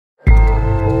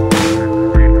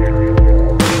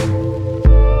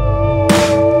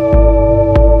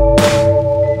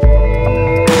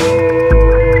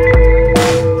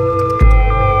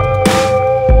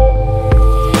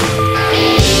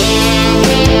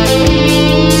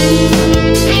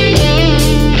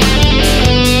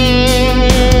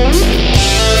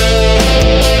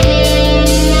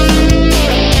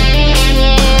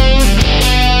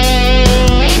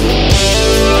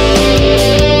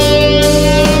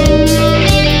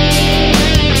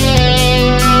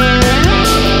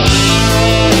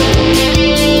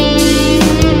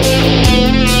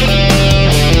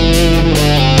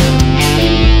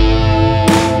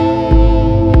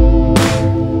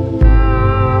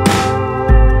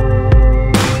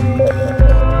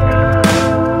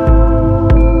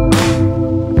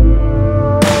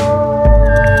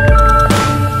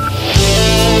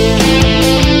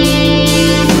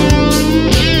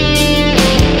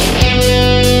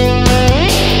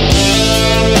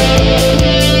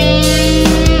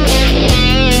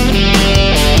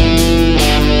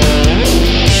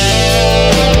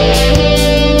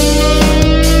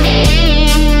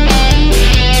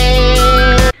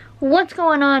What's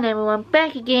going on, everyone?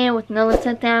 Back again with another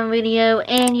sit-down video.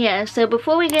 And yeah, so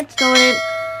before we get started,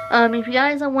 if you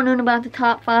guys are wondering about the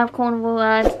top 5 carnival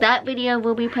rides, that video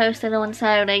will be posted on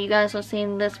Saturday. You guys will see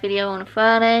this video on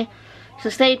Friday, so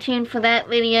stay tuned for that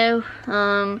video.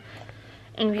 And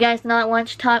if you guys not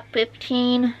watch top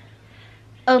 15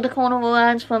 of the carnival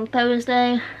rides from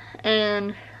Thursday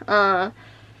and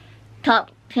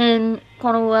top 10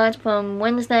 carnival rides from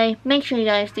Wednesday, make sure you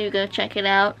guys do go check it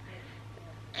out.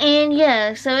 And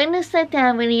yeah, so in this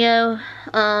sit-down video,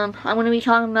 I'm going to be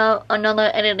talking about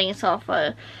another editing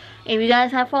software. If you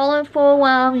guys have followed for a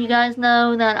while, you guys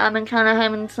know that I've been kind of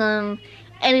having some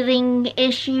editing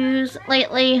issues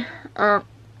lately,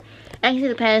 actually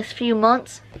the past few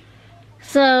months.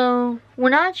 So,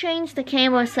 when I changed the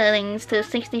camera settings to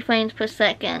 60 frames per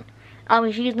second, I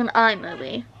was using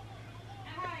iMovie.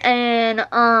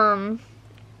 And,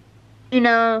 you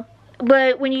know,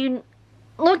 but when you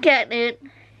look at it,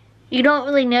 you don't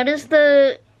really notice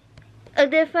a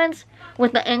difference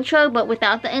with the intro, but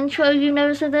without the intro you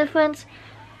notice a difference.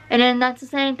 And then that's the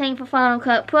same thing for Final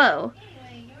Cut Pro.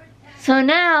 So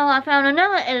now I found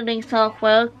another editing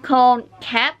software called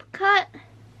CapCut.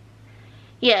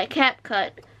 Yeah,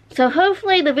 CapCut. So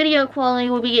hopefully the video quality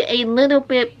will be a little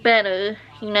bit better,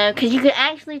 you know, because you can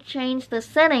actually change the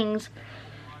settings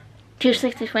to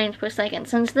 60 frames per second.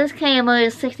 Since this camera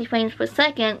is 60 frames per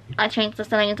second, I changed the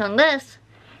settings on this.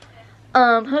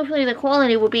 Hopefully the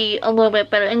quality will be a little bit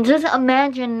better. And just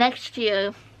imagine next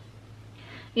year,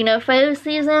 you know, photo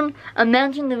season,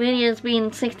 imagine the videos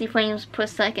being 60 frames per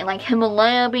second. Like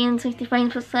Himalaya being 60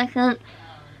 frames per second,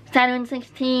 Saturn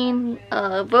 16,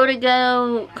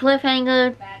 Vertigo,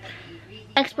 Cliffhanger,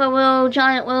 Expo Wheel,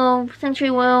 Giant Wheel,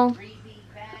 Century Wheel,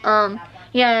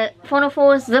 yeah, Photo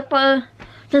Force, Zipper.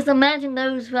 Just imagine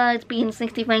those rides being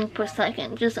 60 frames per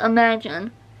second. Just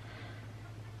imagine.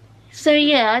 So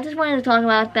yeah, I just wanted to talk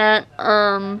about that.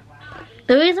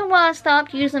 The reason why I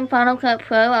stopped using Final Cut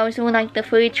Pro, I was doing like the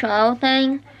free trial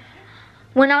thing.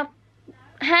 When I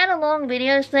had a long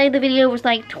video, say the video was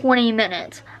like 20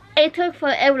 minutes. It took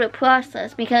forever to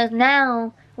process because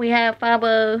now we have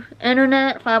fiber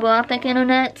optic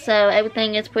internet, so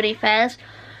everything is pretty fast.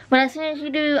 But as soon as you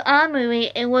do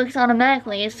iMovie, it works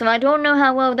automatically. So I don't know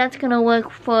how well that's gonna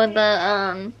work for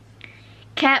the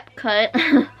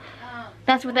CapCut.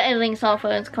 That's what the editing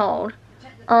software is called.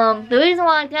 The reason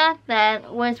why I got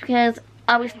that was because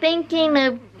I was thinking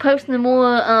of posting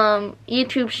more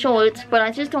YouTube shorts, but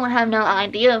I just don't have no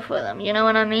idea for them. You know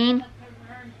what I mean?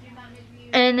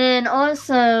 And then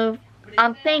also,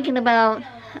 I'm thinking about,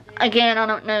 again, I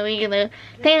don't know either,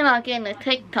 thinking about getting a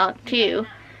TikTok too.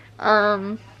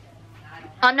 I'm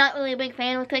not really a big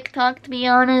fan of TikTok, to be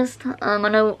honest. I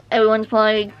know everyone's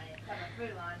probably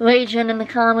raging in the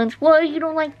comments, "What, you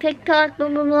don't like TikTok, blah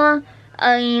blah blah."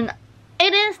 I mean,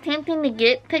 it is tempting to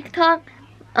get TikTok,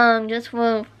 just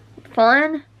for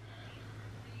fun.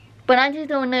 But I just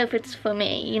don't know if it's for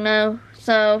me, you know?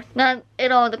 So,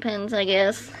 it all depends, I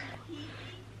guess.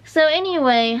 So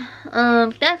anyway,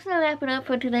 that's gonna wrap it up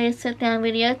for today's sit-down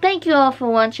video. Thank you all for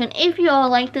watching. If you all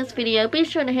like this video, be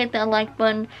sure to hit that like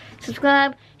button,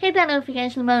 subscribe, hit that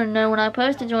notification bell to know when I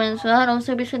post to join us. And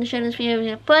also be sure to share this video with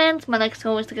your friends. My next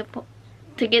goal is to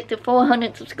get to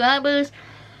 400 subscribers.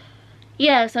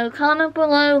 Yeah, so comment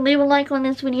below, leave a like on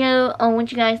this video on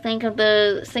what you guys think of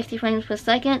the 60 frames per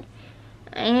second.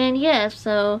 And yeah,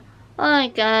 so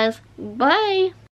alright guys, bye!